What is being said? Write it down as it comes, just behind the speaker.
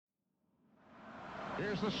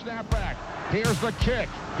Here's the snapback. Here's the kick.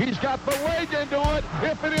 He's got the leg into it.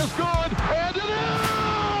 If it is good, and it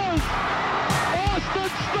is! Austin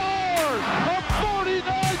scores! A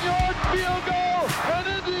 49-yard field goal,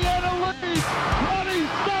 and Indiana leads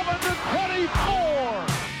 27-24.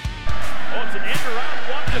 Oh, it's an end around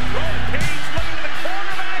one to throw. Page looking to the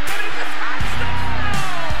quarterback, and it's a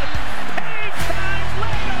touchdown! Page times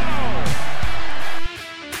Leno!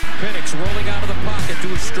 Penix rolling out of the pocket to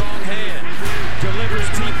a strong hand. Delivers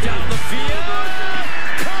deep down the field.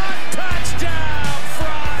 Caught, touchdown!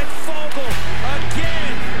 Fried Fogel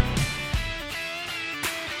again.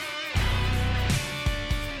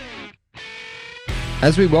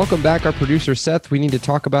 As we welcome back our producer Seth, we need to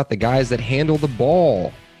talk about the guys that handle the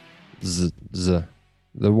ball. The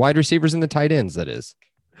wide receivers and the tight ends, that is.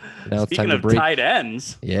 Now it's time to break. Tight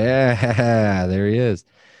ends. Yeah, there he is.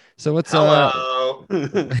 So let's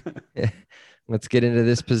let's get into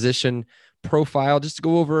this position profile. Just to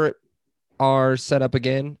go over our setup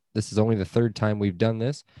again. This is only the third time we've done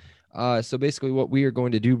this. So basically what we are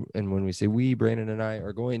going to do, and when we say we, Brandon and I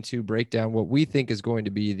are going to break down what we think is going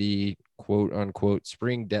to be the quote unquote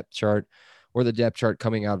spring depth chart, or the depth chart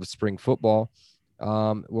coming out of spring football.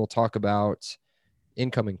 We'll talk about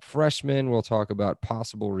incoming freshmen. We'll talk about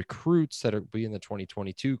possible recruits that will be in the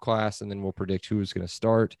 2022 class, and then we'll predict who is going to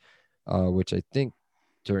start, which I think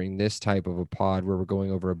during this type of a pod where we're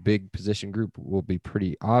going over a big position group will be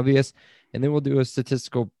pretty obvious. And then we'll do a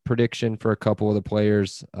statistical prediction for a couple of the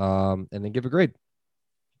players, and then give a grade,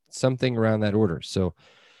 something around that order. So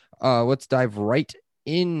let's dive right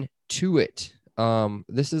into it.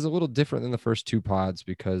 This is a little different than the first two pods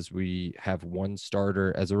because we have one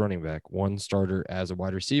starter as a running back, one starter as a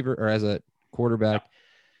wide receiver or as a quarterback.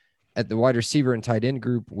 At the wide receiver and tight end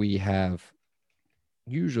group, we have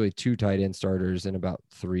usually two tight end starters and about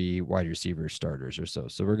three wide receiver starters or so.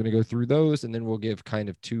 So we're going to go through those, and then we'll give kind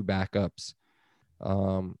of two backups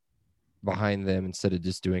behind them instead of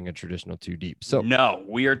just doing a traditional two deep. So no,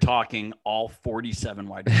 we are talking all 47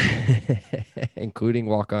 wide receivers, including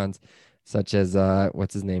walk-ons such as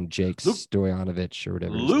what's his name, Jake Stoyanovich or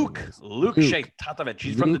whatever. Luke Shaytatovich.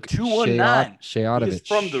 He's from the 219. Shayatovich. He's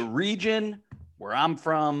from the region where I'm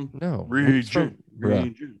from. No, region.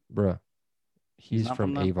 Bruh. He's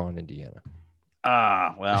from Avon, Indiana.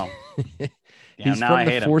 Well. He's now from I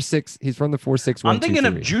the hate 4-6. He's from the 4-6. I'm thinking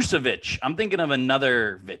of Jusevich. I'm thinking of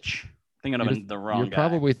another Vich. Thinking of the wrong guy. You're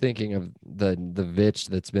probably thinking of the Vich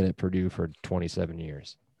that's been at Purdue for 27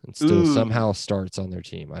 years and still somehow starts on their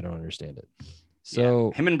team. I don't understand it. So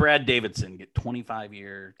him and Brad Davidson get 25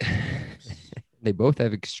 years. They both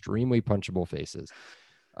have extremely punchable faces.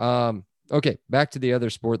 Okay, back to the other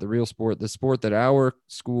sport, the real sport, the sport that our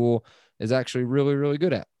school is actually really, really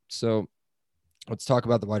good at. So let's talk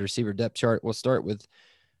about the wide receiver depth chart. We'll start with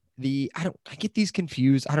I get these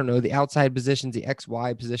confused. I don't know, the outside positions, the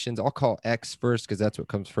XY positions. I'll call X first because that's what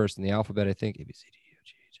comes first in the alphabet, I think. A, B, C, D, E, F,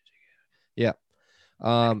 G, H, I, J, K. Yeah.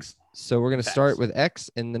 So we're going to start with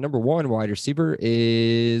X, and the number one wide receiver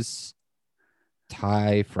is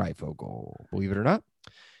Ty Freifogel. Believe it or not,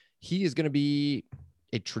 he is going to be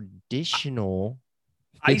a traditional.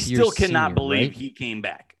 I still cannot senior, believe right? he came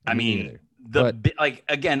back. Me I mean, neither.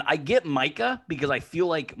 Again, I get Micah because I feel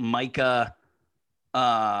like Micah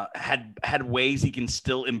had ways he can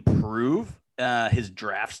still improve his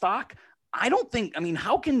draft stock. How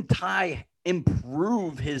can Ty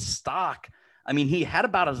improve his stock? I mean, he had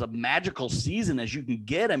about as a magical season as you can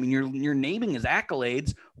get. I mean, you're naming his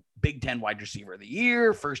accolades: Big Ten wide receiver of the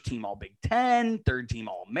year, first team All Big Ten, third team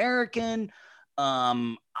All American.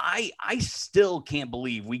 I still can't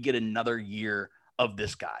believe we get another year of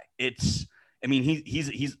this guy. He's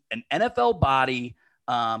an NFL body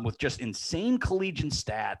with just insane collegiate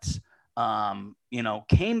stats.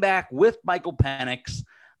 Came back with Michael Penix.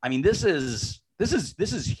 I mean, this is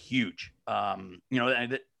huge.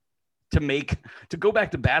 To go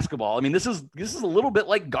back to basketball. I mean, this is a little bit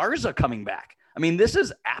like Garza coming back. I mean, this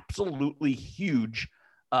is absolutely huge.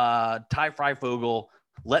 Ty Freifogel.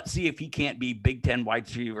 Let's see if he can't be Big Ten wide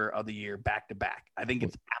receiver of the year back to back. I think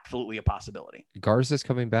it's absolutely a possibility. Garza's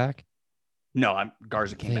coming back? No,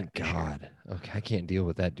 Garza came Thank back. God. Okay, I can't deal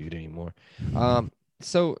with that dude anymore.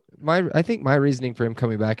 So I think my reasoning for him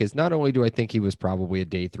coming back is not only do I think he was probably a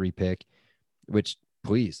day 3 pick, which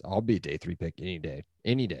please, I'll be a day 3 pick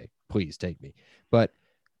any day. Please take me. But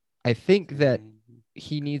I think that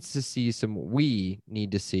we need to see some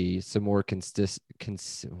more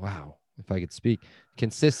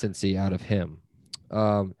consistency out of him.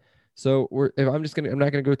 So I'm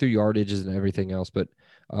not going to go through yardages and everything else, but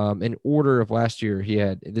in order of last year,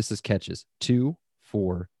 this is catches 2,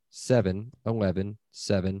 4, 7, 11,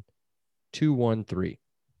 7, 213.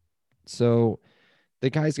 So the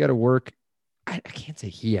guy's got to work. I can't say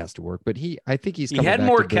he has to work, but I think he had back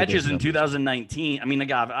more to build catches those in numbers. 2019. I mean, the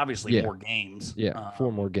guy obviously more games. Yeah,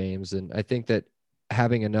 4 more games. And I think that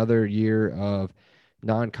having another year of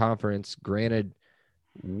non-conference, granted,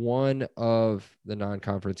 one of the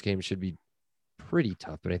non-conference games should be pretty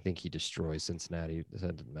tough, but I think he destroys Cincinnati.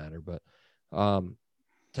 That doesn't matter. But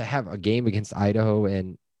to have a game against Idaho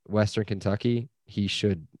and Western Kentucky, he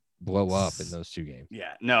should blow up in those 2 games.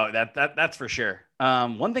 Yeah, no, that's for sure.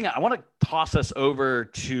 One thing I want to toss us over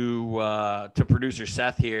to producer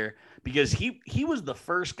Seth here, because he was the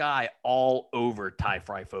first guy all over Ty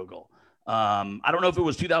Freifogel. I don't know if it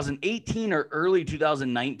was 2018 or early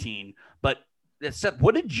 2019, but Seth,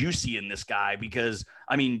 what did you see in this guy? Because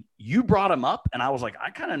I mean, you brought him up, and I was like,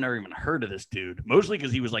 I kind of never even heard of this dude, mostly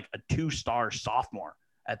because he was like a 2-star sophomore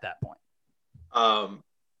at that point.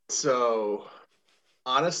 So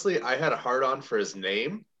honestly, I had a hard on for his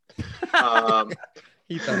name.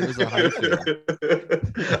 He thought it was a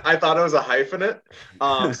hyphenate. I thought it was a hyphenate.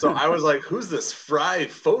 So I was like, who's this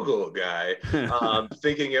Freifogel guy?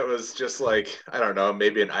 Thinking it was just like, I don't know,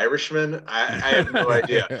 maybe an Irishman. I have no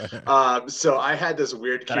idea. So I had this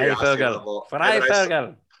weird curiosity level.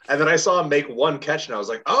 And then I saw him make 1 catch, and I was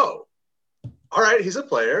like, oh, all right, he's a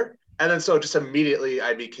player. And then so just immediately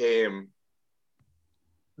I became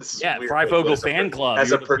Freifogel fan club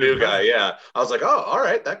as a Purdue guy. Yeah, I was like, oh, all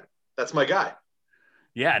right, that's my guy.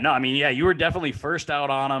 Yeah, no, I mean, yeah, you were definitely first out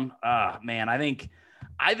on him. Man, I think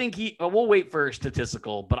we'll wait for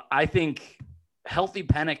statistical, but I think healthy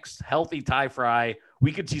Penix, healthy Ty Fry,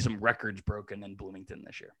 we could see some records broken in Bloomington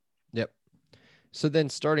this year. Yep. So then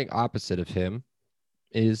starting opposite of him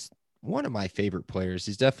is one of my favorite players.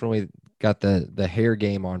 He's definitely got the hair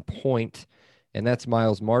game on point, and that's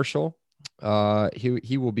Miles Marshall.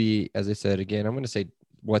 He will be, as I said, again, I'm going to say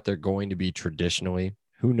what they're going to be traditionally.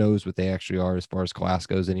 Who knows what they actually are as far as class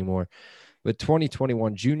goes anymore. But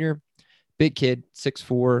 2021 junior, big kid,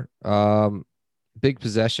 6'4", big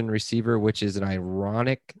possession receiver, which is an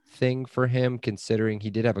ironic thing for him considering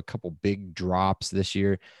he did have a couple big drops this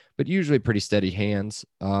year, but usually pretty steady hands.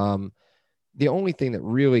 The only thing that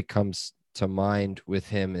really comes to mind with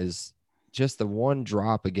him is just the 1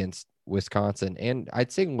 drop against Wisconsin. And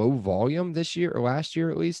I'd say low volume this year, or last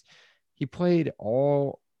year at least. He played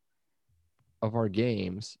all of our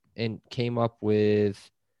games and came up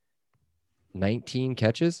with 19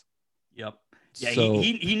 catches. Yep. Yeah, so,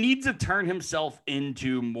 he needs to turn himself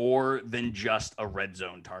into more than just a red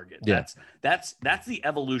zone target. Yeah. That's the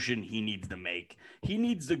evolution he needs to make. He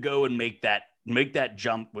needs to go and make that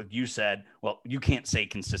jump. What you said, well, you can't say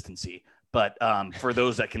consistency, but for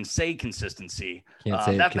those that can say consistency, can't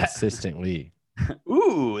say it consistently.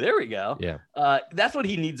 Ooh, there we go. Yeah. That's what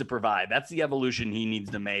he needs to provide. That's the evolution he needs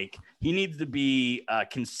to make. He needs to be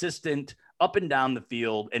consistent up and down the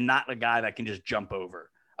field and not a guy that can just jump over.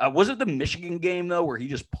 Was it the Michigan game, though, where he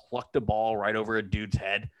just plucked a ball right over a dude's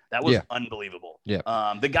head? That was unbelievable.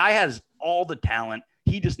 Yeah. The guy has all the talent.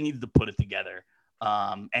 He just needs to put it together.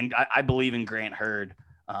 And I believe in Grant Hurd.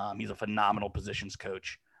 He's a phenomenal positions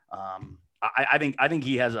coach. I think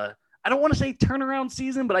he has I don't want to say turnaround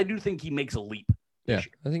season, but I do think he makes a leap. Yeah,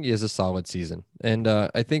 I think he has a solid season. And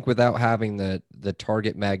I think without having the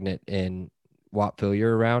target magnet in Watt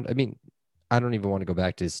Fillier around, I mean, I don't even want to go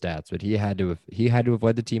back to his stats, but he had to have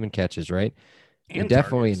led the team in catches, right? And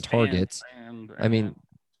definitely in targets. I mean,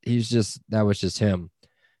 that was just him.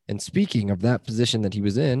 And speaking of that position that he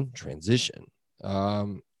was in, transition.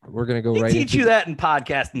 We're gonna go right. Teach you that in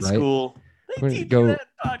podcasting school. They teach you that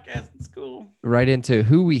in podcasting school. Right into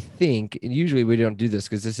who we think. And usually we don't do this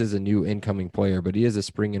because this is a new incoming player, but he is a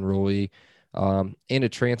spring enrollee and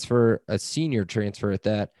a senior transfer at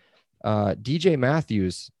that. DJ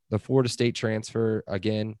Matthews, the Florida State transfer,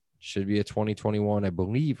 again, should be a 2021, I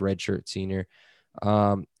believe, redshirt senior.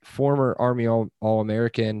 Former Army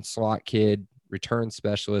All-American, slot kid, return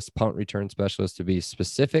specialist, punt return specialist to be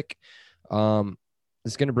specific.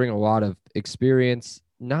 Is going to bring a lot of experience,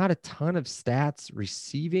 not a ton of stats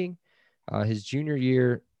receiving. His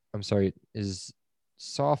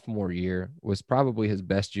sophomore year was probably his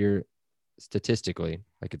best year statistically.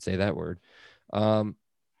 I could say that word.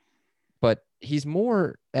 But he's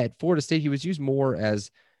more at Florida State. He was used more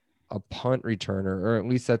as a punt returner, or at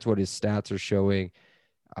least that's what his stats are showing.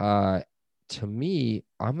 To me,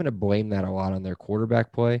 I'm going to blame that a lot on their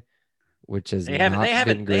quarterback play, which has been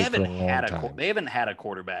great for a long time. They haven't had a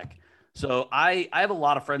quarterback. So I have a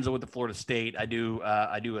lot of friends with the Florida State. I do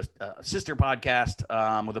a sister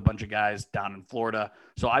podcast with a bunch of guys down in Florida.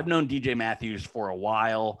 So I've known DJ Matthews for a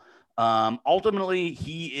while. Ultimately,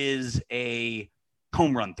 he is a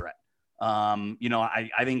home run threat.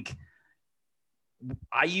 I think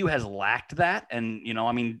IU has lacked that. And,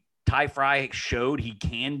 Ty Fry showed he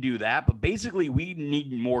can do that, but basically we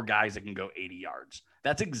need more guys that can go 80 yards.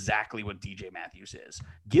 That's exactly what DJ Matthews is.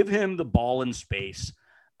 Give him the ball in space.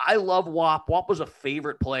 I love Wap. Wap was a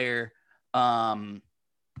favorite player. But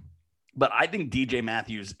I think DJ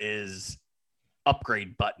Matthews is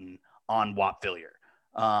upgrade button on Wap Fillier.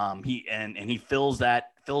 He fills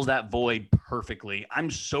that void perfectly. I'm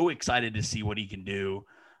so excited to see what he can do.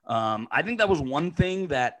 I think that was one thing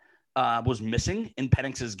that was missing in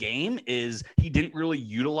Penix's game is he didn't really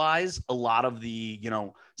utilize a lot of the,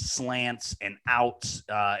 slants and outs.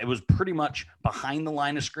 It was pretty much behind the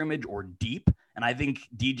line of scrimmage or deep. And I think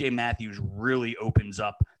DJ Matthews really opens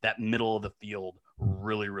up that middle of the field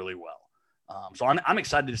really, really well. So I'm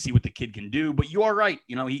excited to see what the kid can do, but you are right.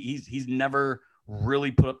 He's never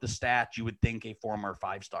really put up the stats you would think a former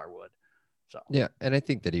 5-star would. So, yeah. And I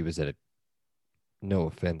think that he was no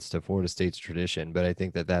offense to Florida State's tradition, but I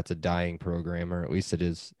think that that's a dying program, or at least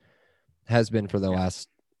it has been for the last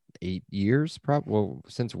 8 years, probably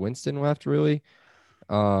since Winston left, really.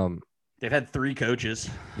 They've had 3 coaches.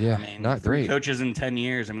 Yeah, not 3 great. coaches in 10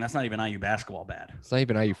 years. That's not even IU basketball bad. It's not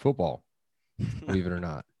even IU football, believe it or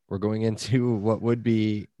not. We're going into what would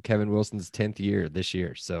be Kevin Wilson's 10th year this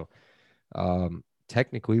year. So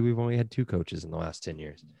technically we've only had 2 coaches in the last 10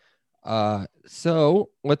 years. So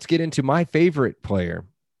let's get into my favorite player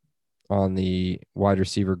on the wide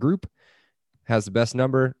receiver group. Has the best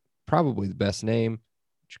number, probably the best name,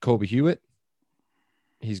 Jacoby Hewitt.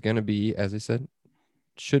 He's going to be, as I said,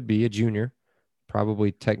 should be a junior,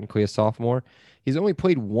 probably technically a sophomore. He's only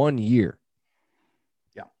played 1 year.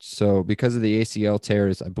 Yeah. So because of the ACL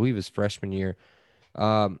tears, I believe his freshman year,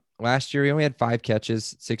 last year he only had 5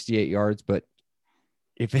 catches, 68 yards. But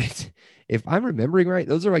if I'm remembering right,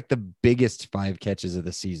 those are like the biggest 5 catches of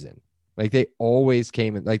the season. Like they always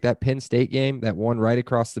came in, like that Penn State game, that one right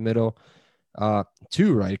across the middle,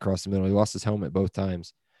 2 right across the middle. He lost his helmet both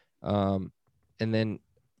times. And then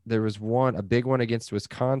there was a big one against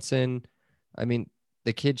Wisconsin. I mean,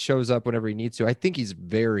 the kid shows up whenever he needs to. I think he's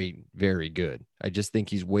very, very good. I just think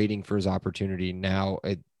he's waiting for his opportunity now.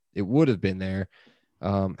 It would have been there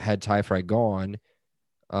had Ty Fry gone.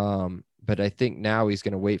 But I think now he's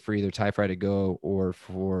going to wait for either Ty Fry to go or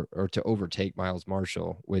to overtake Miles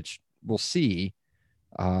Marshall, which we'll see.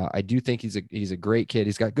 I do think he's a great kid.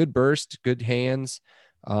 He's got good burst, good hands.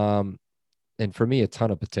 And for me, a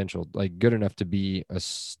ton of potential, like good enough to be a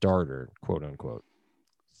starter, quote unquote.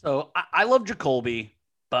 So I love Jacoby,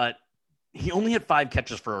 but he only had 5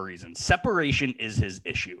 catches for a reason. Separation is his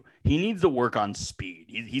issue. He needs to work on speed.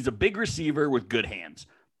 He's a big receiver with good hands.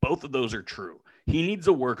 Both of those are true. He needs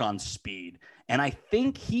to work on speed. And I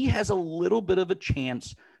think he has a little bit of a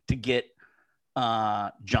chance to get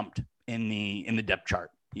jumped in the depth chart.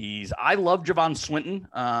 I love Javon Swinton.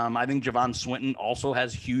 I think Javon Swinton also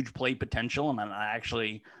has huge play potential, and I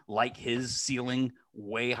actually like his ceiling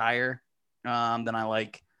way higher than I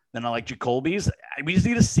like Jacoby's. We just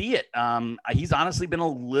need to see it. He's honestly been a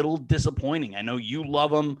little disappointing. I know you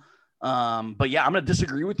love him. But yeah, I'm going to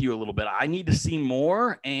disagree with you a little bit. I need to see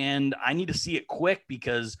more, and I need to see it quick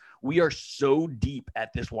because we are so deep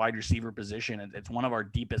at this wide receiver position. It's one of our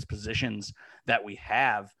deepest positions that we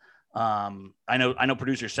have. I know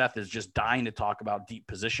producer Seth is just dying to talk about deep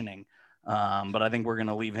positioning. But I think we're going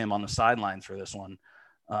to leave him on the sidelines for this one.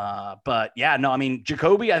 But yeah, no, I mean,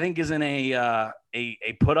 Jacoby, I think is in a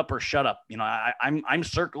put up or shut up. I'm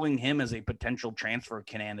circling him as a potential transfer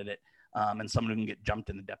candidate, and someone who can get jumped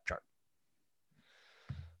in the depth chart.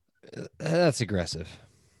 That's aggressive.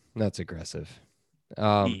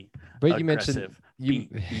 But you mentioned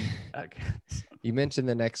you mentioned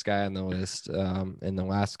the next guy on the list, and the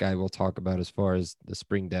last guy we'll talk about as far as the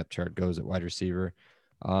spring depth chart goes at wide receiver,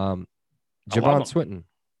 Javon Swinton.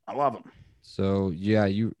 I love him. So yeah,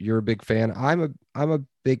 you're a big fan. I'm a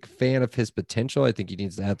big fan of his potential. I think he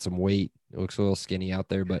needs to add some weight. It looks a little skinny out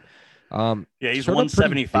there, but yeah, he's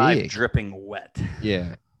 175 dripping wet.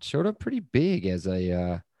 Yeah, showed up pretty big as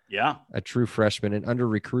a true freshman, an under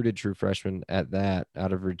recruited true freshman at that,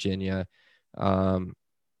 out of Virginia. I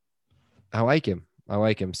like him.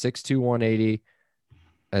 6'2", 180.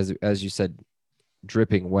 As you said,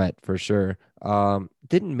 dripping wet for sure.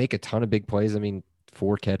 Didn't make a ton of big plays. I mean,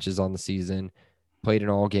 4 catches on the season, played in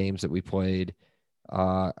all games that we played.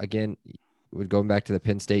 Again, we're going back to the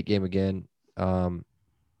Penn State game again.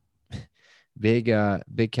 Big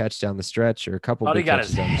catch down the stretch, or a couple. Thought he got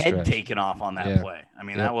his head taken off on that play. I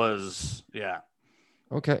mean, that was, yeah.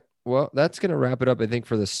 Okay. Well, that's going to wrap it up, I think,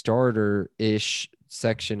 for the starter-ish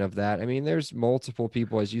section of that. I mean, there's multiple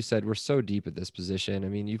people, as you said, we're so deep at this position. I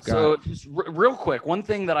mean, you've got. So just real quick, one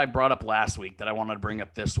thing that I brought up last week that I wanted to bring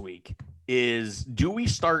up this week is, do we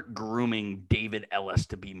start grooming David Ellis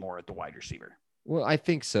to be more at the wide receiver? Well, I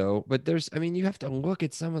think so, but you have to look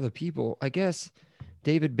at some of the people. I guess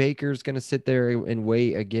David Baker's going to sit there and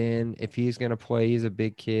wait again. If he's going to play, he's a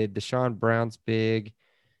big kid. Deshaun Brown's big.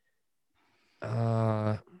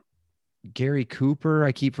 Gary Cooper.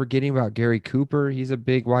 I keep forgetting about Gary Cooper. He's a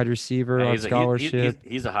big wide receiver on scholarship.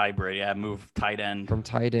 He's a hybrid. Yeah, move tight end. From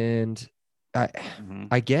tight end.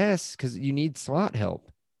 I guess because you need slot help.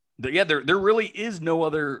 Yeah, there really is no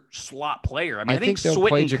other slot player. I mean, I think they'll Switten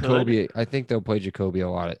play Jacoby. I think they'll play Jacoby a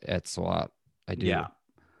lot at slot. I do. Yeah.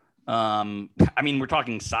 I mean, we're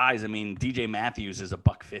talking size. I mean, DJ Matthews is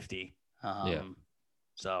 $150.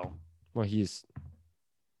 So. Well, he's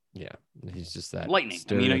just that lightning.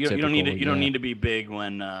 I mean, you don't need to be big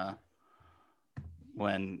when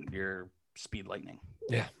you're speed lightning.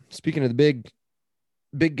 Yeah. Speaking of the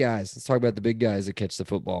big guys, let's talk about the big guys that catch the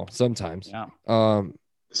football sometimes. Yeah.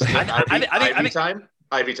 Ivy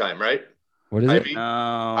time, right? What is Ivy? it?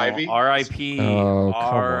 Ivy? R.I.P. Oh, come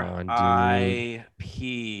on, dude.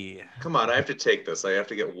 R.I.P. Come on, I have to take this. I have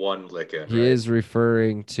to get one lick in. He is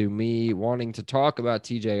referring to me wanting to talk about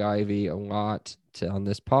TJ Ivy a lot on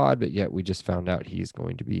this pod, but yet we just found out he's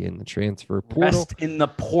going to be in the transfer portal. Rest in the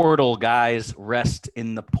portal, guys. Rest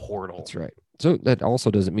in the portal. That's right. So that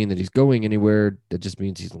also doesn't mean that he's going anywhere. That just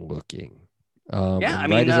means he's looking. As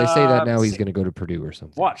I say that now, he's going to go to Purdue or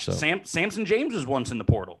something. Watch, Samson James was once in the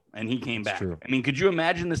portal, and he came back. True. I mean, could you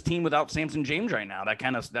imagine this team without Samson James right now? That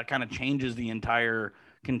kind of changes the entire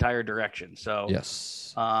direction. So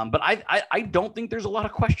yes, but I don't think there's a lot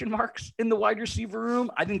of question marks in the wide receiver room.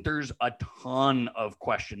 I think there's a ton of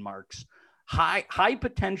question marks. High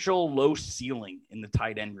potential, low ceiling in the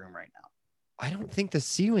tight end room right now. I don't think the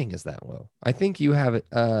ceiling is that low. I think you have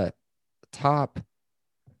a top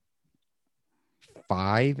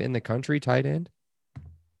 5 in the country tight end.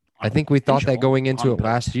 I think we thought that going into it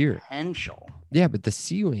last year. Potential. Yeah, but the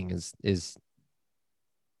ceiling is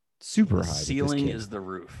super high. Ceiling is the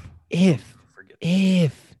roof. If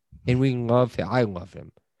and we love him. I love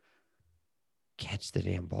him. Catch the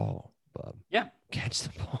damn ball, bub. Yeah. Catch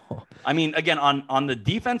the ball. I mean, again, on the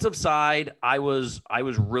defensive side, I was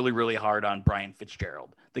really, really hard on Brian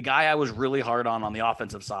Fitzgerald. The guy I was really hard on the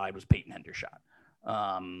offensive side was Peyton Hendershot.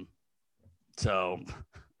 So,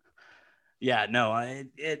 yeah, no,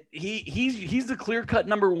 he's the clear-cut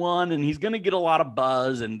number one, and he's going to get a lot of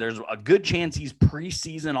buzz, and there's a good chance he's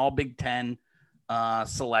preseason All Big Ten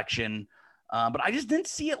selection. But I just didn't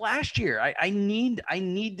see it last year. I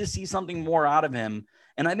need to see something more out of him,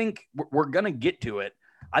 and I think we're going to get to it.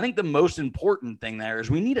 I think the most important thing there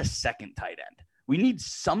is we need a second tight end. We need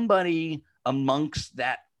somebody amongst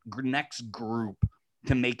that next group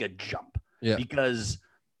to make a jump. Yeah. Because –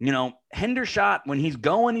 Hendershot, when he's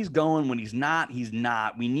going, he's going. When he's not, he's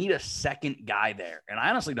not. We need a second guy there. And I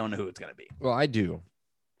honestly don't know who it's going to be. Well, I do.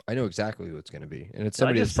 I know exactly who it's going to be. And it's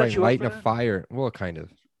somebody that's probably lighting a fire. Well, kind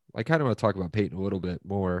of. I kind of want to talk about Peyton a little bit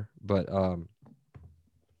more. But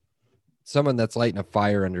someone that's lighting a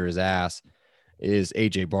fire under his ass is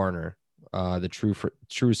A.J. Barner, the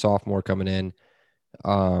true sophomore coming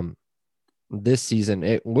in. This season,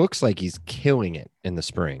 it looks like he's killing it in the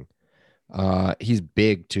spring. He's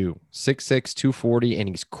big too, 6'6", 240, and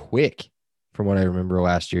he's quick from what I remember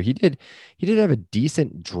last year. He did have a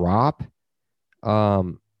decent drop.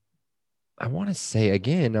 I want to say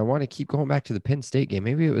again, I want to keep going back to the Penn State game.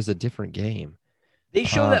 Maybe it was a different game. They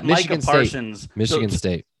show that Micah Parsons. Michigan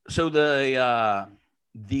State. So the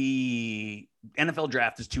NFL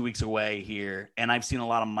draft is 2 weeks away here, and I've seen a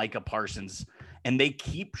lot of Micah Parsons, and they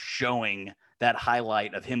keep showing that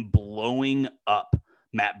highlight of him blowing up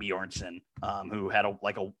Matt Bjornson, who had it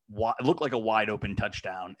looked like a wide open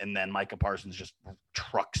touchdown, and then Micah Parsons just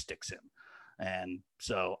truck sticks him. And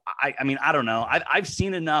so, I mean, I don't know. I've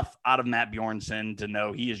seen enough out of Matt Bjornson to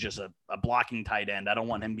know he is just a blocking tight end. I don't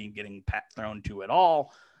want him getting thrown to at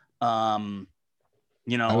all. I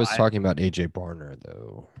was talking about A.J. Barner,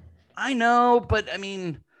 though. I know, but I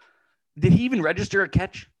mean, did he even register a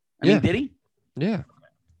catch? I mean, did he? Yeah.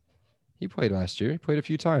 He played last year. He played a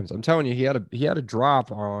few times. I'm telling you, he had a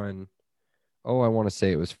drop on. I want to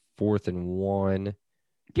say it was 4th and 1.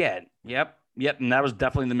 Yeah. Yep. And that was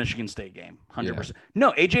definitely the Michigan State game. 100%. Yeah.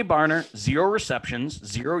 No, AJ Barner, 0 receptions,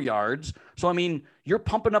 0 yards. So I mean, you're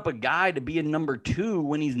pumping up a guy to be a number 2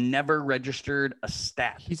 when he's never registered a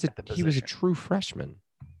stat. He was a true freshman.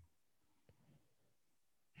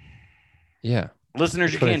 Yeah.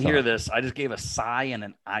 Listeners, you can't hear this. I just gave a sigh and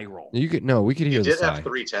an eye roll. We could hear the sigh. He did have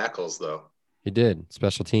 3 tackles, though. He did.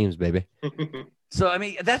 Special teams, baby. So, I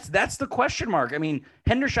mean, that's the question mark. I mean,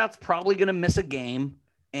 Hendershot's probably going to miss a game,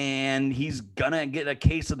 and he's going to get a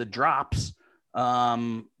case of the drops.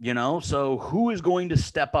 So who is going to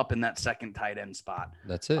step up in that second tight end spot?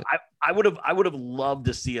 That's it. I would have loved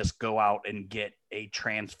to see us go out and get a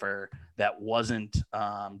transfer that wasn't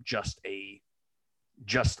just a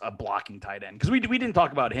blocking tight end, because we didn't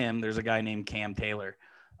talk about him. There's a guy named Cam Taylor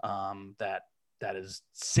that is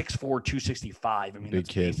 6'4", 265. I mean, Big that's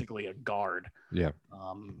kid. basically a guard. Yeah.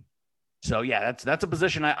 So yeah, that's a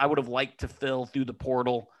position I would have liked to fill through the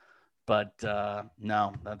portal. But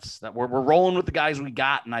no, we're rolling with the guys we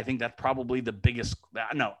got, and I think that's probably the biggest.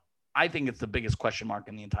 No, I think it's the biggest question mark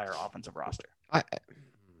in the entire offensive roster. I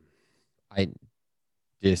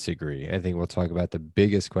disagree. I think we'll talk about the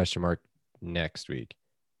biggest question mark next week,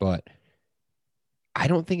 but I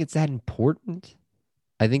don't think it's that important.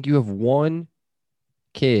 I think you have one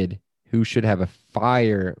kid who should have a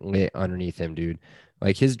fire lit underneath him, dude.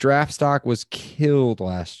 Like, his draft stock was killed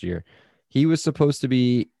last year. He was supposed to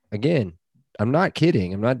be, again, I'm not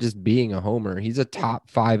kidding. I'm not just being a homer. He's a top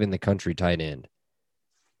 5 in the country tight end.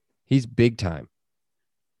 He's big time.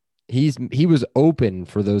 He was open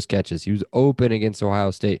for those catches. He was open against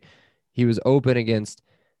Ohio State. He was open against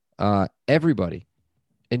everybody.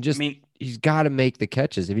 And just, he's got to make the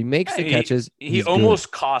catches. If he makes the catches, he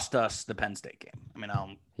almost cost us the Penn State game. I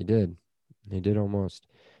mean, he did almost,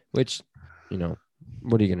 which,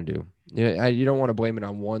 what are you going to do? You don't want to blame it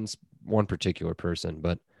on one particular person,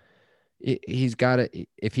 but he's got to,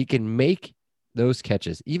 if he can make those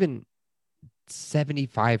catches, even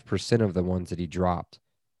 75% of the ones that he dropped,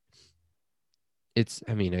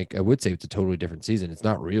 I would say it's a totally different season. It's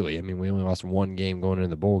not really. I mean, we only lost one game going into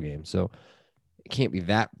the bowl game, so it can't be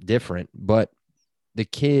that different. But the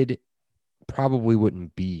kid probably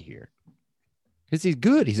wouldn't be here because he's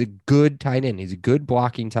good. He's a good tight end. He's a good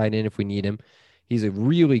blocking tight end if we need him. He's a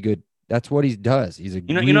really good. That's what he does. He's a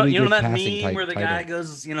really good that passing meme where the guy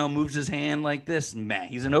goes, moves his hand like this. Man,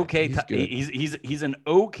 he's an okay. He's an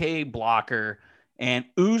okay blocker and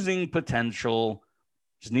oozing potential.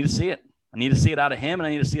 Just need to see it. I need to see it out of him, and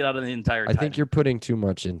I need to see it out of the entire I think you're putting too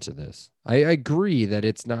much into this. I agree that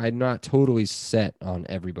I'm not totally set on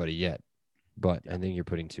everybody yet, but I think you're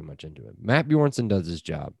putting too much into it. Matt Bjornsson does his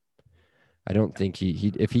job. I don't think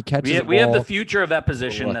if he catches we have the future of that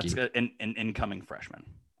position. That's an incoming freshman.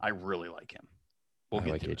 I really like him. I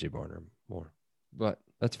like AJ Barner more, but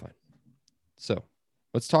that's fine. So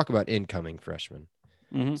let's talk about incoming freshmen.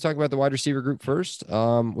 Mm-hmm. Let's talk about the wide receiver group first.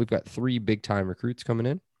 We've got 3 big time recruits coming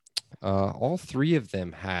in. All 3 of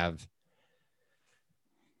them have,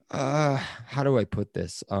 how do I put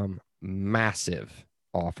this? Massive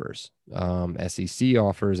offers. SEC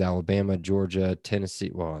offers, Alabama, Georgia, Tennessee.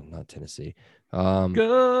 Well, not Tennessee.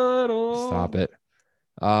 Good old. Stop it.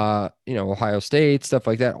 Ohio State, stuff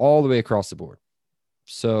like that, all the way across the board.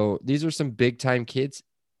 So these are some big time kids.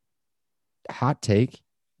 Hot take.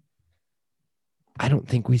 I don't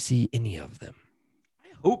think we see any of them.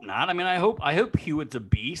 Hope not. I mean, I hope Hewitt's a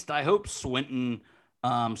beast. I hope Swinton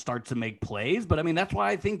starts to make plays. But I mean, that's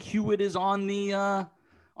why I think Hewitt is on the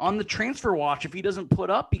transfer watch if he doesn't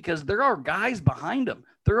put up, because there are guys behind him.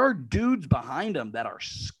 There are dudes behind him that are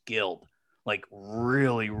skilled, like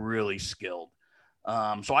really, really skilled.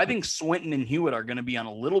 So I think Swinton and Hewitt are going to be on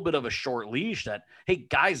a little bit of a short leash that, hey,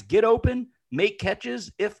 guys, get open, make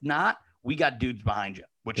catches. If not, we got dudes behind you,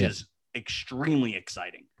 which is extremely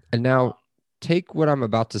exciting. And now, take what I'm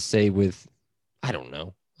about to say with, I don't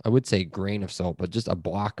know, I would say grain of salt, but just a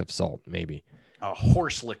block of salt, maybe. A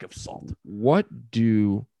horse lick of salt. What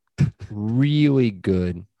do really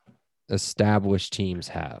good established teams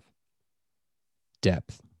have?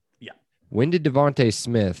 Depth. Yeah. When did Devontae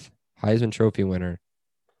Smith, Heisman Trophy winner,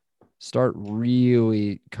 start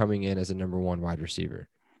really coming in as a number 1 wide receiver?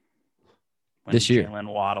 When this year.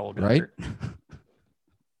 Jalen Waddle got right? hurt.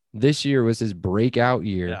 This year was his breakout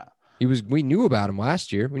year. Yeah. We knew about him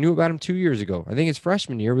last year. We knew about him 2 years ago. I think his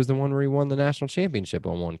freshman year was the one where he won the national championship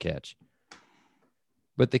on 1 catch.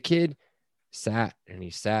 But the kid sat and he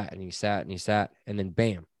sat and he sat and he sat, and then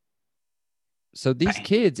bam. So these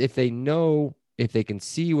kids, if they can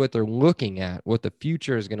see what they're looking at, what the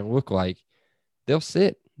future is going to look like, they'll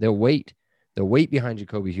sit, they'll wait. They'll wait behind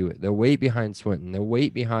Jacoby Hewitt. They'll wait behind Swinton. They'll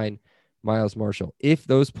wait behind Miles Marshall. If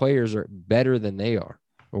those players are better than they are,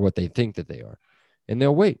 or what they think that they are, and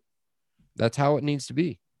they'll wait. That's how it needs to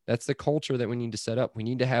be. That's the culture that we need to set up. We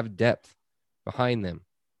need to have depth behind them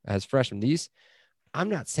as freshmen. I'm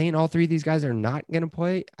not saying all 3 of these guys are not going to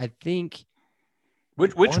play. I think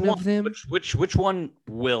Which one one of them, which one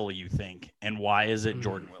will you think, and why is it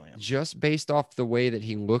Jordan Williams? just based off the way that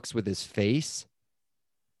he looks with his face,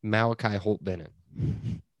 Malachi Holt Bennett.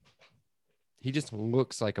 He just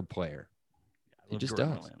looks like a player. He just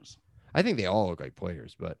Jordan does. Williams. I think they all look like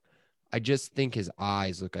players, but I just think his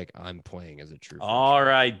eyes look like I'm playing as a true freshman. All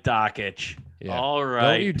right, Dockich. Yeah. All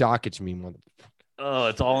right. Don't you Dockich me, motherfucker. Oh,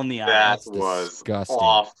 it's all in the That eyes. was disgusting.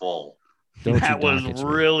 awful. Don't That you was Dockich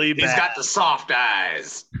me. really bad. He's got the soft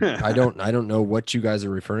eyes. I don't know what you guys are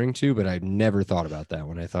referring to, but I never thought about that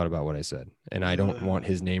when I thought about what I said. And I don't want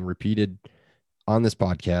his name repeated on this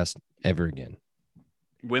podcast ever again.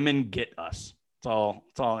 Women get us. That's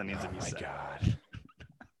all it needs to be Oh my said. God.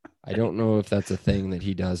 I don't know if that's a thing that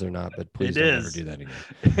he does or not, but please It don't is. ever do that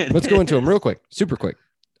again. Let's go into him real quick, super quick.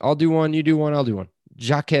 I'll do one, you do one, I'll do one.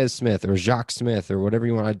 Jacques Smith or Jacques Smith or whatever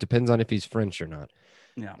you want. It depends on if he's French or not.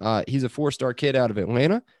 Yeah. He's a 4-star kid out of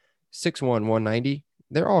Atlanta, 6'1", 190.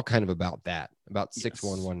 They're all kind of about that, about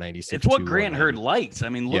 6'1", 190. 6'2", It's what Grant 190. Hurd likes. I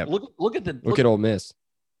mean, look, Yep. look at the Look at Ole Miss.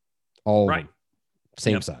 All of Right. them.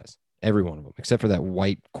 Same Yep. size. Every one of them, except for that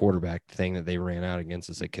white quarterback thing that they ran out against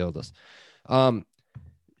us that killed us.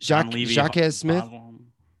 Jacques Smith,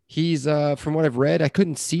 he's from what I've read, I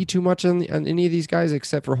couldn't see too much on any of these guys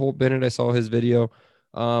except for Holt Bennett. I saw his video.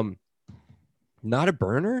 Not a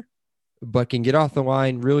burner, but can get off the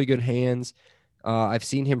line, really good hands. I've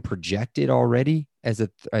seen him projected already as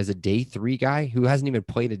a day 3 guy who hasn't even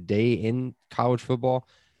played a day in college football.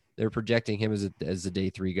 They're projecting him as a day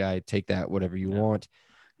 3 guy. Take that, whatever you want.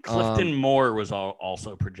 Clifton Moore was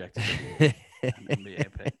also projected to be an NBA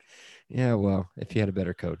pick. Yeah, well, if he had a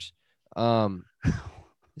better coach.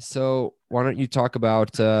 So why don't you talk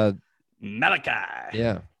about Malachi?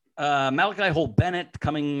 Yeah. Malachi Holt Bennett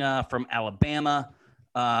coming from Alabama.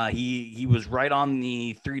 He was right on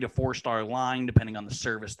the 3 to 4 star line, depending on the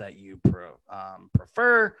service that you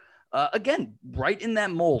prefer. Again, right in that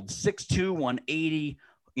mold, 6'2", 180.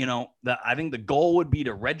 You know, I think the goal would be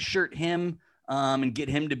to redshirt him and get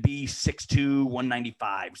him to be 6'2",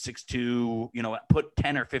 195, 6'2", you know, put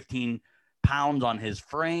 10 or 15 pounds on his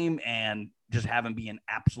frame and just have him be an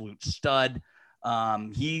absolute stud.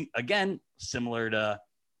 He, again, similar to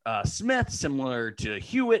Smith, similar to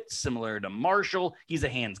Hewitt, similar to Marshall, he's a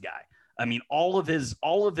hands guy. I mean, all of his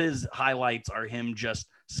highlights are him just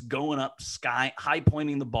going up high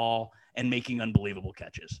pointing the ball and making unbelievable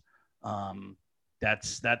catches.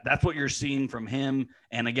 That's what you're seeing from him.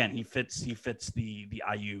 And again, he fits the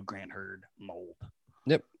IU Grant Hurd mold.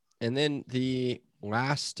 Yep. And then the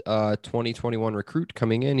last 2021 recruit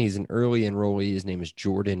coming in, he's an early enrollee. His name is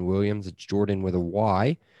Jordan Williams. It's Jordan with a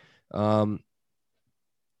Y.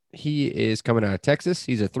 He is coming out of Texas.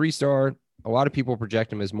 He's a 3-star. A lot of people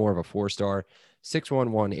project him as more of a 4-star,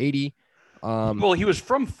 6'1", 180. Well, he was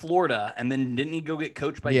from Florida, and then didn't he go get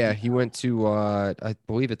coached by? Yeah, he went to I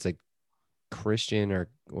believe it's a Christian or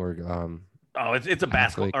it's a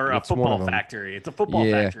basketball or a football factory. It's a football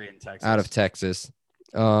factory in Texas. Out of Texas.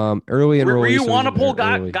 Early enrollee. Where you want to pull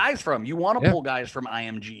guys from? You want to pull guys from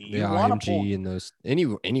IMG. You want to pull in those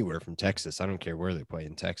anywhere from Texas. I don't care where they play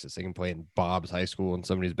in Texas. They can play in Bob's high school in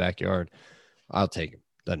somebody's backyard. I'll take them.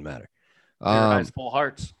 Doesn't matter. Guys full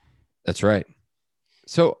hearts. That's right.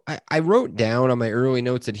 So I wrote down on my early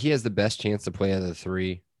notes that he has the best chance to play out of the 3.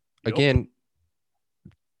 Yep. Again,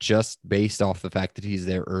 just based off the fact that he's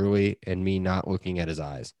there early and me not looking at his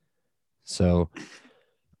eyes. So,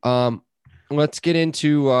 let's get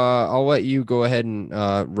into, I'll let you go ahead and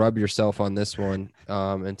rub yourself on this one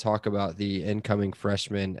and talk about the incoming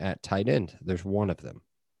freshman at tight end. There's one of them.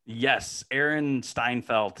 Yes. Aaron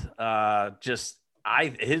Steinfeld,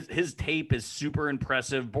 his tape is super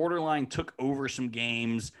impressive. Borderline took over some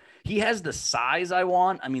games. He has the size I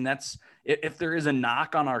want. I mean, that's, if there is a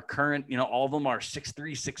knock on our current, you know, all of them are 6'3",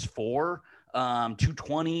 6'4",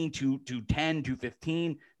 220, 210,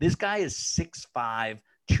 215. This guy is 6'5",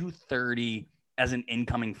 230 as an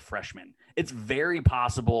incoming freshman. It's very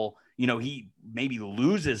possible, you know, he maybe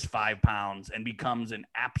loses 5 pounds and becomes an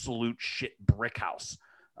absolute shit brick house.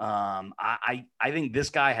 I think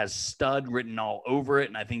this guy has stud written all over it.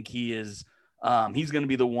 And I think he's going to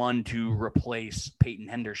be the one to replace Peyton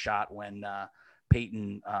Hendershot when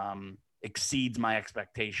Peyton exceeds my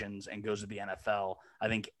expectations and goes to the NFL. I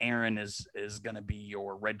think Aaron is going to be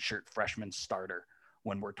your redshirt freshman starter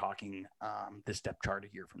when we're talking this depth chart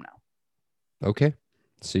a year from now. Okay.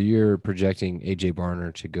 So you're projecting AJ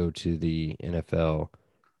Barner to go to the NFL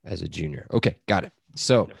as a junior. Okay. Got it.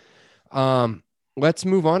 So, let's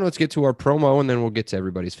move on. Let's get to our promo and then we'll get to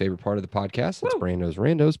everybody's favorite part of the podcast. It's Brando's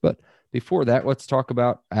Randos. But before that, let's talk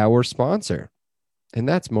about our sponsor. And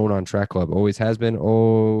that's Monon Track Club. Always has been.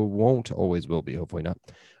 Oh, won't always will be. Hopefully not.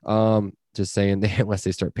 Just saying unless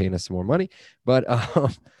they start paying us some more money. But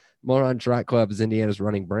Monon Track Club is Indiana's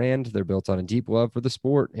running brand. They're built on a deep love for the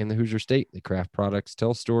sport and the Hoosier State. They craft products,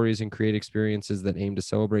 tell stories, and create experiences that aim to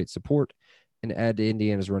celebrate, support, and add to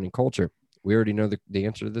Indiana's running culture. We already know the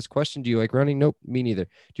answer to this question. Do you like running? Nope, me neither.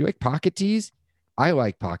 Do you like pocket tees? I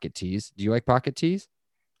like pocket tees. Do you like pocket tees?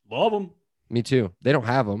 Love them. Me too. They don't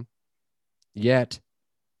have them yet.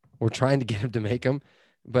 We're trying to get him to make them,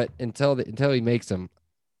 but until he makes them,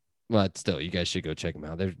 well, still, you guys should go check them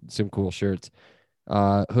out. There's some cool shirts,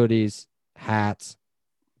 hoodies, hats,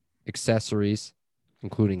 accessories,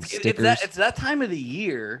 including stickers. It's that time of the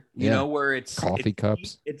year, you know, where it's coffee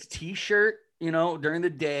cups. It's t-shirt, you know, during the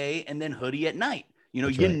day, and then hoodie at night. You know,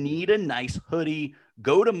 That's you right. need a nice hoodie.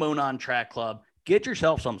 Go to Monon Track Club, get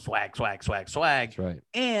yourself some swag, That's right.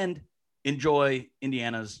 and enjoy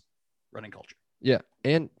Indiana's running culture. Yeah,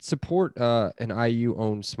 and support an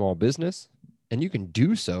IU-owned small business, and you can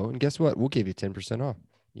do so. And guess what? We'll give you 10% off.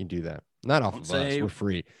 You can do that. Not off of us. We're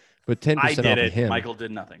free, but 10% I did off it. of him. Michael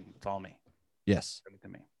did nothing. It's all me. Yes.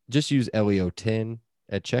 Everything me. Just use LEO10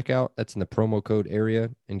 at checkout. That's in the promo code area,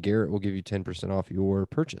 and Garrett will give you 10% off your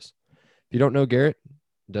purchase. If you don't know Garrett,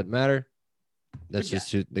 doesn't matter. That's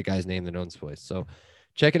just the guy's name that owns the place. So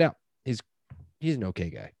check it out. He's an okay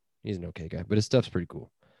guy. But his stuff's pretty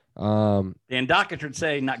cool. And Dockage would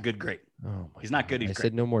say not good, great. Oh, he's not good. He's I great.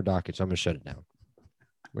 said no more Dockage. I'm gonna shut it down.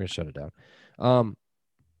 We're gonna shut it down.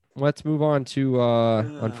 Let's move on to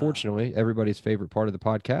unfortunately everybody's favorite part of the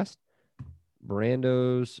podcast,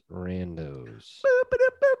 Brando's Randos.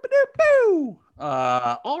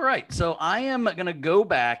 All right. So I am gonna go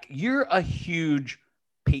back. You're a huge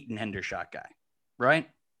Peyton Hendershot guy, right?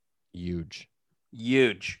 Huge.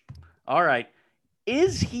 All right.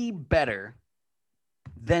 Is he better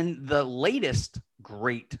than the latest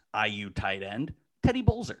great IU tight end, Teddy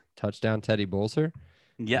Bolzer? Touchdown Teddy Bolzer?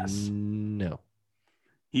 Yes. No.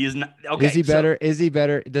 He is not. Okay. Is he better? Is he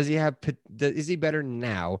better? Is he better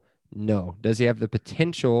now? No. Does he have the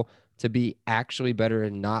potential to be actually better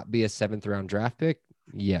and not be a 7th round draft pick?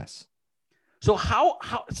 Yes. So how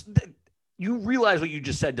you realize what you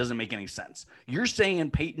just said doesn't make any sense. You're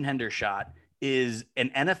saying Peyton Hendershot is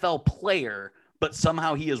an NFL player, but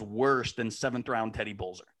somehow he is worse than 7th round Teddy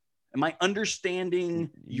Bolzer. Am I understanding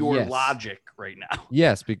your logic right now?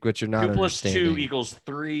 Yes, but you're not 2 + understanding. 2 =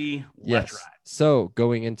 3. Yes. Right. So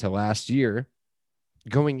going in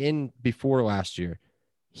before last year,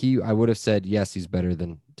 I would have said, yes, he's better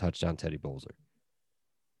than touchdown Teddy Bolzer.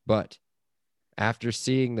 But after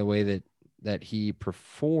seeing the way that he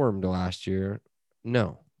performed last year,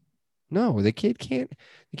 no, the kid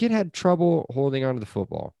had trouble holding on to the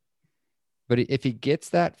football. But if he gets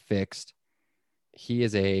that fixed, he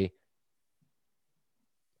is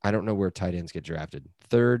I don't know where tight ends get drafted.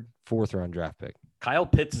 3rd, 4th round draft pick. Kyle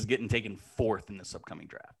Pitts is getting taken 4th in this upcoming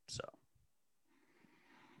draft. So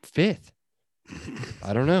 5th.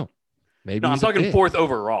 I don't know. Maybe no, I'm talking 4th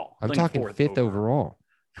overall. I'm talking 5th overall.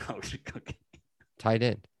 Oh, okay. Tight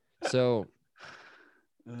end. So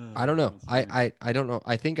I don't know. I don't know.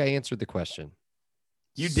 I think I answered the question.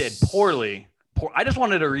 You did poorly. I just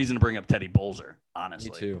wanted a reason to bring up Teddy Bolzer, honestly.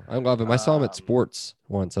 Me too. I love him. I saw him at sports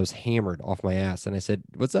once. I was hammered off my ass, and I said,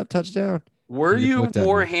 "What's up, touchdown?" Were you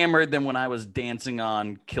more hammered than when I was dancing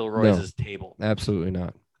on Kilroy's table? Absolutely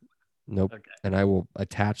not. Nope. Okay. And I will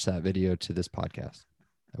attach that video to this podcast.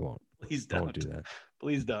 I won't. Please don't. I won't do that.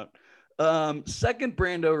 Please don't. Second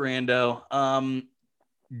Brando Rando.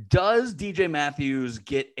 Does DJ Matthews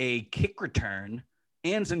get a kick return?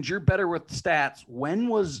 And since you're better with stats,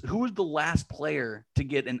 who was the last player to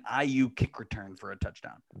get an IU kick return for a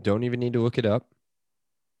touchdown? Don't even need to look it up.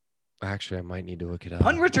 Actually, I might need to look it up.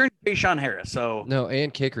 Punt return, Jayshawn Harris. So no,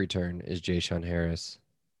 and kick return is Jayshawn Harris.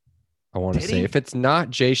 I want to say if it's not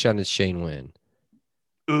Jayshawn, it's Shane Wynn.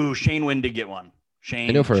 Ooh, Shane Wynn did get one. I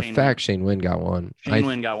know for a fact Shane Wynn got one. Shane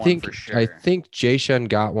Wynn got one for sure. I think Jayshawn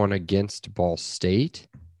got one against Ball State.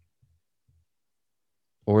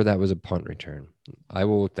 Or that was a punt return. I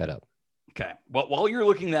will look that up. Okay. Well, while you're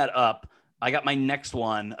looking that up, I got my next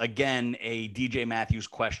one. Again, a DJ Matthews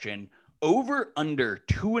question. Over under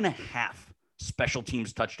 2.5 special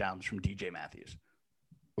teams touchdowns from DJ Matthews.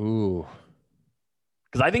 Ooh.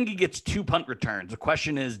 Because I think he gets 2 punt returns. The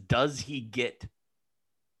question is, does he get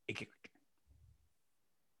a kick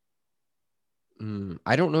return?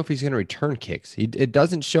 I don't know if he's going to return kicks. It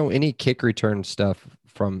doesn't show any kick return stuff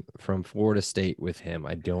from Florida State with him.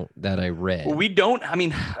 I read. Well, we don't. I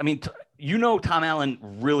mean, Tom Allen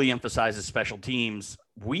really emphasizes special teams.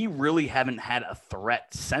 We really haven't had a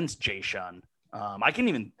threat since Jayshawn I can't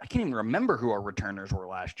even remember who our returners were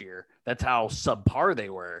last year. That's how subpar they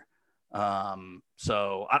were.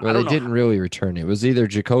 So I don't they know. didn't really return. It was either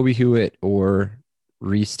Jacoby Hewitt or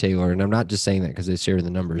Reese Taylor. And I'm not just saying that because they shared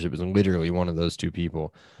the numbers. It was literally one of those two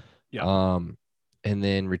people. Yeah. And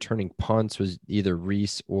then returning punts was either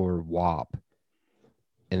Reese or Wop.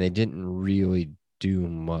 And they didn't really do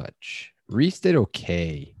much. Reese did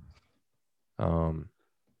okay.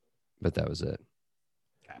 But that was it.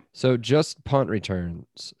 Okay. So just punt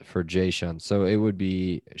returns for Jay Shun. So it would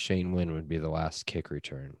be Shane Wynn would be the last kick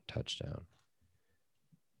return touchdown.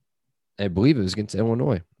 I believe it was against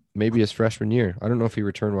Illinois, maybe his freshman year. I don't know if he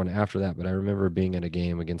returned one after that, but I remember being at a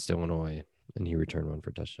game against Illinois and he returned one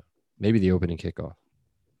for touchdown. Maybe the opening kickoff.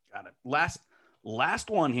 Got it. Last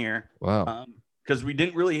one here. Wow. Because we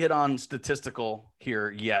didn't really hit on statistical here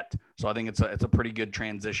yet, so I think it's a pretty good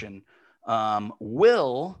transition.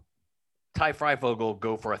 Will Ty Freifogel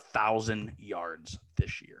go for 1,000 yards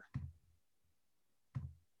this year?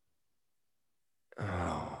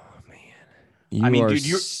 Oh man, you are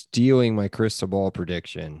stealing my crystal ball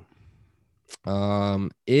prediction.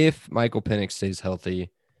 If Michael Penix stays healthy,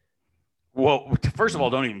 well, first of all,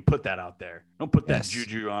 don't even put that out there. Don't put that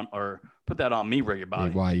juju on or put that on me, Riggy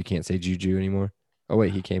Body. Why you can't say juju anymore? Oh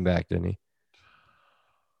wait, he came back, didn't he?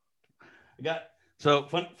 I got so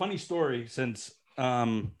funny story since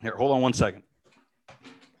here. Hold on one second.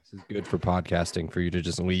 This is good for podcasting for you to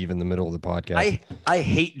just leave in the middle of the podcast. I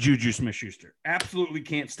hate Juju Smith-Schuster. Absolutely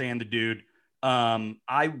can't stand the dude.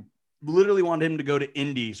 I literally wanted him to go to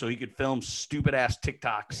Indy so he could film stupid ass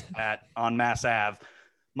TikToks on Mass Ave.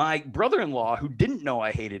 My brother-in-law, who didn't know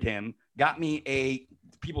I hated him, got me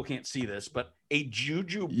people can't see this, but a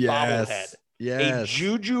Juju bobblehead. Yes. A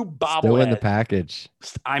Juju bobblehead. Still in the package.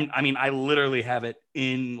 I literally have it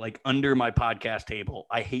in under my podcast table.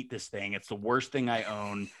 I hate this thing. It's the worst thing I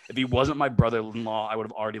own. If he wasn't my brother-in-law, I would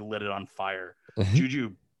have already lit it on fire.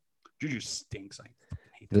 Juju stinks. I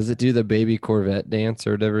hate Does it do the baby Corvette dance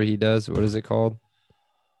or whatever he does? What is it called?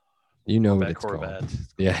 You know what it's Corvette. called.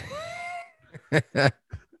 Yeah.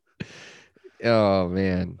 Oh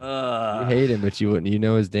man. You hate him, but you wouldn't. You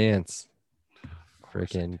know his dance.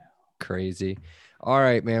 Freaking crazy. All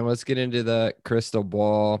right, man. Let's get into the crystal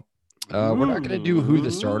ball. We're not going to do who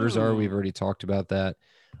the starters are. We've already talked about that.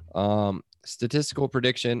 Statistical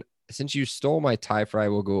prediction. Since you stole my tie fry,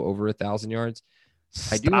 will go over 1,000 yards.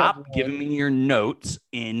 Stop giving me your notes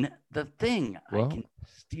in the thing. Well, I can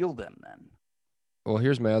steal them then. Well,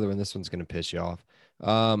 here's my other one. This one's going to piss you off.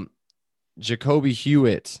 Jacoby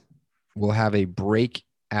Hewitt will have a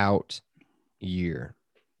breakout year.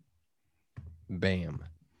 Bam.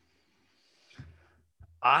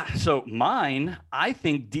 So mine, I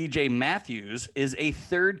think DJ Matthews is a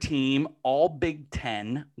third-team All Big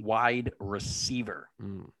Ten wide receiver.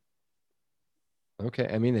 Okay,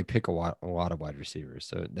 I mean they pick a lot of wide receivers,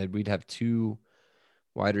 so that we'd have 2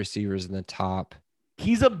 wide receivers in the top.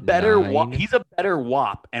 He's a better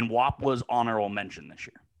WAP, and WAP was honorable mention this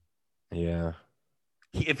year. Yeah.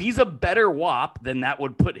 If he's a better WAP, then that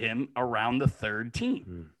would put him around the third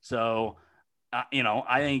team. So. I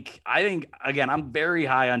think again, I'm very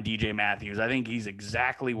high on DJ Matthews. I think he's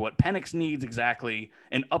exactly what Penix needs, exactly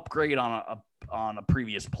an upgrade on a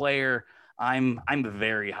previous player. I'm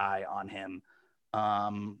very high on him.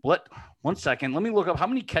 One second, let me look up how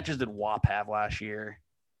many catches did WAP have last year?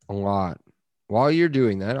 A lot. While you're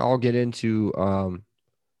doing that, I'll get into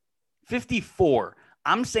 54.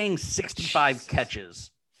 I'm saying 65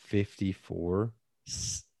 catches. 54.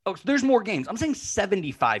 Oh, so there's more games. I'm saying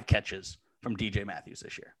 75 catches from DJ Matthews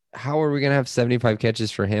this year. How are we going to have 75 catches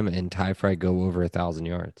for him and Ty Fry go over 1,000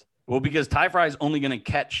 yards? Well, because Ty Fry is only going to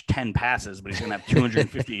catch 10 passes, but he's going to have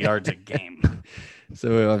 250 yards a game. So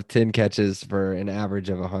we'll have 10 catches for an average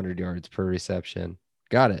of 100 yards per reception.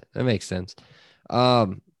 Got it. That makes sense.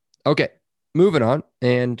 Okay, moving on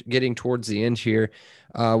and getting towards the end here.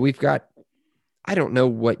 We've got, I don't know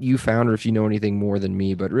what you found or if you know anything more than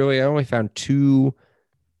me, but really I only found 2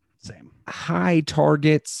 high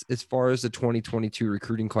targets as far as the 2022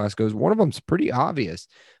 recruiting class goes. One of them's pretty obvious.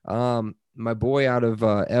 My boy out of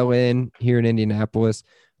LN here in Indianapolis,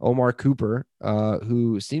 Omar Cooper,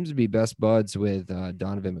 who seems to be best buds with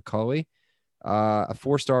Donovan McCulley, a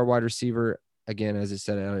 4-star wide receiver. Again, as I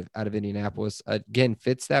said, out of Indianapolis, again,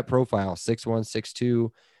 fits that profile, 6'1", 6'2",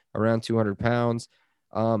 around 200 pounds.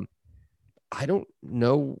 I don't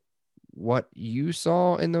know what you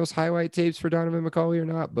saw in those highlight tapes for Donovan McCulley or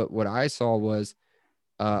not, but what I saw was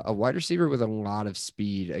a wide receiver with a lot of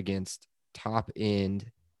speed against top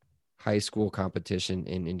end high school competition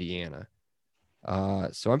in Indiana.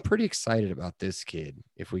 So I'm pretty excited about this kid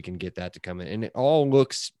if we can get that to come in. And it all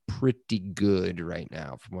looks pretty good right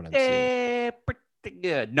now from what I'm seeing. Pretty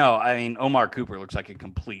good. No, I mean Omar Cooper looks like a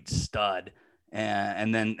complete stud,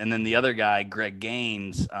 and then the other guy, Greg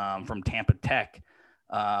Gaines, from Tampa Tech,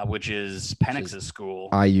 which is Penix's school,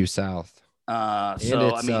 IU South. So and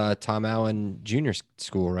it's I mean, Tom Allen Jr.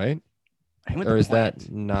 school, right? Or is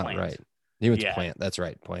that not Plant. right? He went to Plant. That's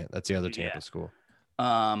right, Plant. That's the other Tampa school.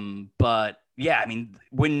 But yeah, I mean,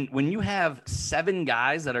 when you have 7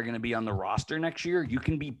 guys that are going to be on the roster next year, you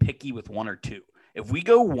can be picky with 1 or 2. If we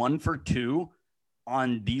go 1 for 2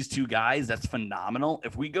 on these 2 guys, that's phenomenal.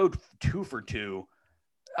 If we go 2 for 2,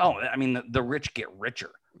 I mean, the rich get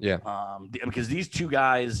richer. Yeah. Because these 2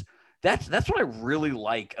 guys, that's what I really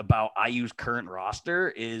like about IU's current roster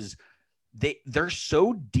is they're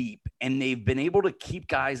so deep and they've been able to keep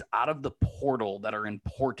guys out of the portal that are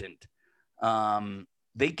important.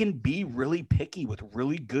 They can be really picky with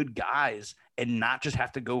really good guys and not just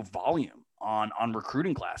have to go volume on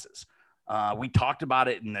recruiting classes. We talked about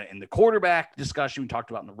it in the quarterback discussion. We talked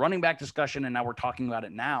about in the running back discussion, and now we're talking about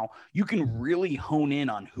it now. You can really hone in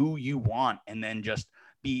on who you want and then just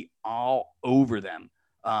be all over them,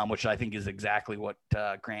 which I think is exactly what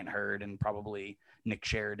Grant Hurd and probably Nick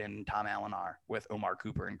Sheridan and Tom Allen are with Omar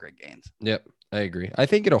Cooper and Greg Gaines. Yep, I agree. I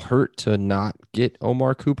think it'll hurt to not get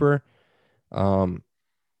Omar Cooper.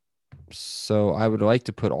 So I would like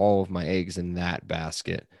to put all of my eggs in that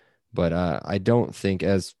basket. But I don't think,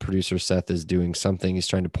 as producer Seth is doing something, he's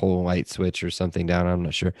trying to pull a light switch or something down. I'm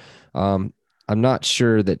not sure. I'm not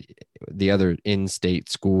sure that the other in-state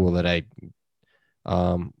school that I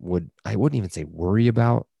wouldn't even say worry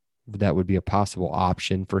about, that would be a possible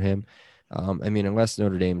option for him. I mean, unless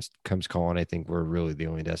Notre Dame comes calling, I think we're really the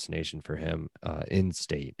only destination for him in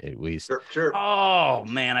state, at least. Sure. Oh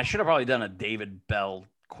man, I should have probably done a David Bell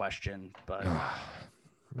question, but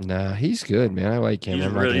nah, he's good, man. I like him. He's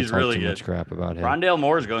I'm not really, gonna he's talk really too good. much crap about him. Rondale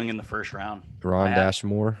Moore is going in the first round.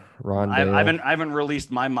 Rondale. I haven't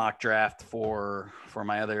released my mock draft for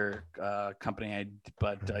my other company,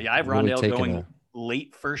 but I have Really Rondale taking going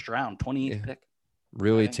late first round, 28th pick.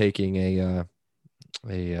 Really taking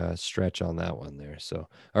a stretch on that one there. So,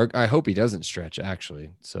 or I hope he doesn't stretch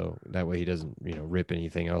actually. So that way he doesn't, rip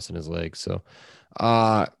anything else in his legs. So,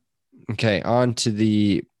 okay, on to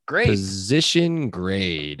the position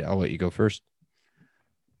grade. I'll let you go first.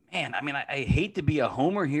 Man, I mean, I hate to be a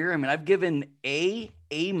homer here. I mean, I've given A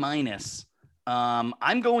minus.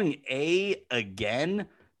 I'm going A again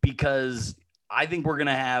because I think we're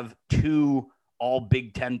gonna have 2 all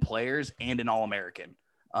Big Ten players and an All-American.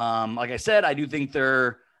 Like I said, I do think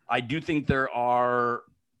there are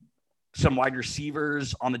some wide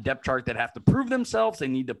receivers on the depth chart that have to prove themselves. They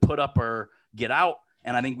need to put up or get out.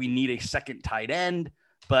 And I think we need a second tight end,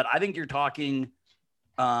 but I think you're talking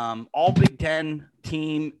all Big Ten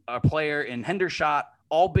team player in Hendershot,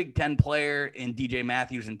 all Big Ten player in DJ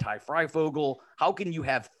Matthews and Ty Freifogel. How can you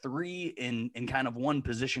have 3 in kind of one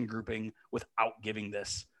position grouping without giving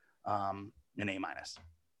this an A minus?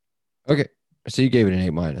 Okay. So you gave it an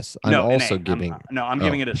A minus. I'm also giving. I'm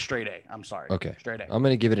giving it a straight A. I'm sorry. Okay. Straight A. I'm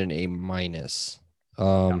going to give it an A minus.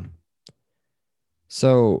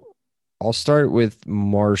 So I'll start with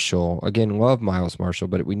Marshall. Again, love Miles Marshall,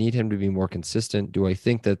 but we need him to be more consistent. Do I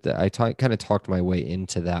think that I kind of talked my way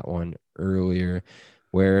into that one earlier,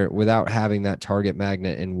 where without having that target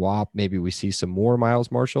magnet in WAP, maybe we see some more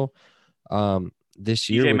Miles Marshall this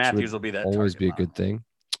year, DJ which Matthews would will be that always be a good thing.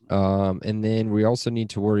 And then we also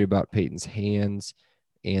need to worry about Peyton's hands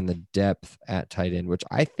and the depth at tight end, which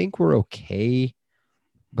I think we're okay.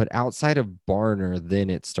 But outside of Barner,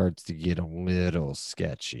 then it starts to get a little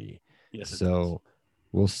sketchy. Yes. So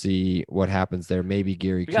we'll see what happens there. Maybe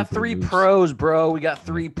Gary We got Cooper 3 moves. pros, bro. We got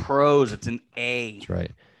 3 pros. It's an A. That's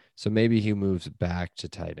right. So maybe he moves back to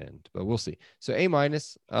tight end, but we'll see. So A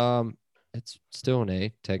minus. It's still an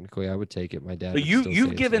A. Technically, I would take it. My dad. But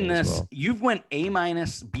you've given this. Well. You've went A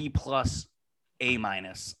minus, B plus, A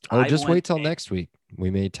minus. Oh, just wait till next week. We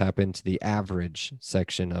may tap into the average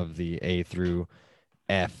section of the A through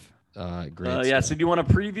F grades. Yeah. So do you want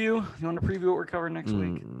to preview? You want to preview what we're covering next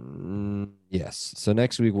week? Yes. So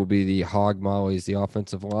next week will be the Hog Mollies, the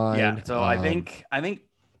offensive line. Yeah. So I think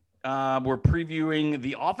we're previewing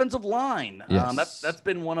the offensive line. Yes. That's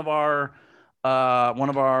been one of our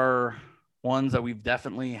ones that we've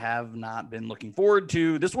definitely have not been looking forward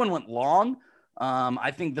to. This one went long.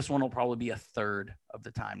 I think this one will probably be a third of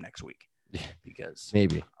the time next week because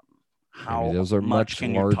maybe those are much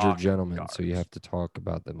larger gentlemen, so you have to talk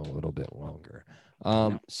about them a little bit longer.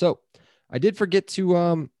 So I did forget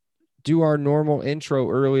to do our normal intro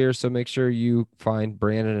earlier, so make sure you find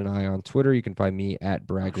Brandon and I on Twitter. You can find me at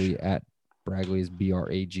Bragley, at Bragley is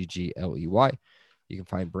Braggley. You can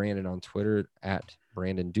find Brandon on Twitter at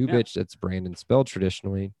Brandon Dubich. That's Brandon spelled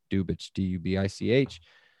traditionally, Dubich, Dubich.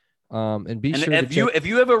 And if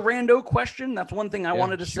you have a rando question, that's one thing I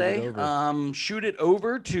wanted to say. Shoot it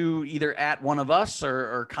over to either at one of us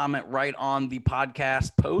or comment right on the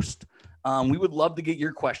podcast post. We would love to get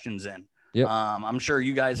your questions in. Yep. I'm sure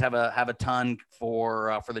you guys have a ton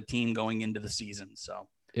for the team going into the season. So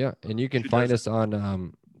yeah, and you can find us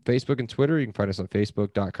on Facebook and Twitter. You can find us on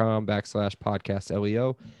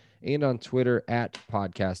facebook.com/podcastleo and on Twitter at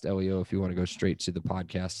podcastleo if you want to go straight to the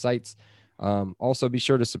podcast sites. Also be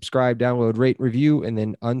sure to subscribe, download, rate, review, and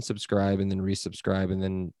then unsubscribe and then resubscribe and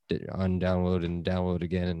then undownload and download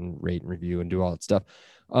again and rate and review and do all that stuff.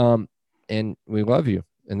 And we love you.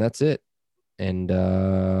 And that's it. And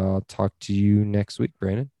I'll talk to you next week,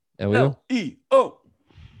 Brandon. Leo. Leo.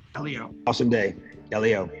 Leo. Awesome day.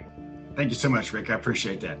 Leo. Thank you so much, Rick. I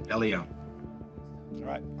appreciate that. Leo. All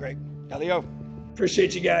right, great. Leo.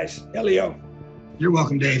 Appreciate you guys. Leo. You're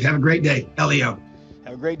welcome, Dave. Have a great day. Leo.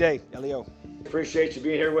 Have a great day. Leo. Appreciate you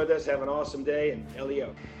being here with us. Have an awesome day. And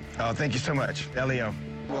Leo. Oh, thank you so much. Leo.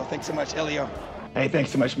 Well, thanks so much, Leo. Hey,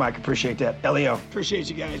 thanks so much, Mike. Appreciate that. Leo. Appreciate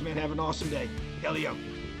you guys, man. Have an awesome day. Leo.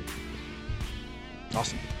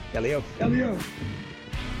 Awesome. Leo. Leo.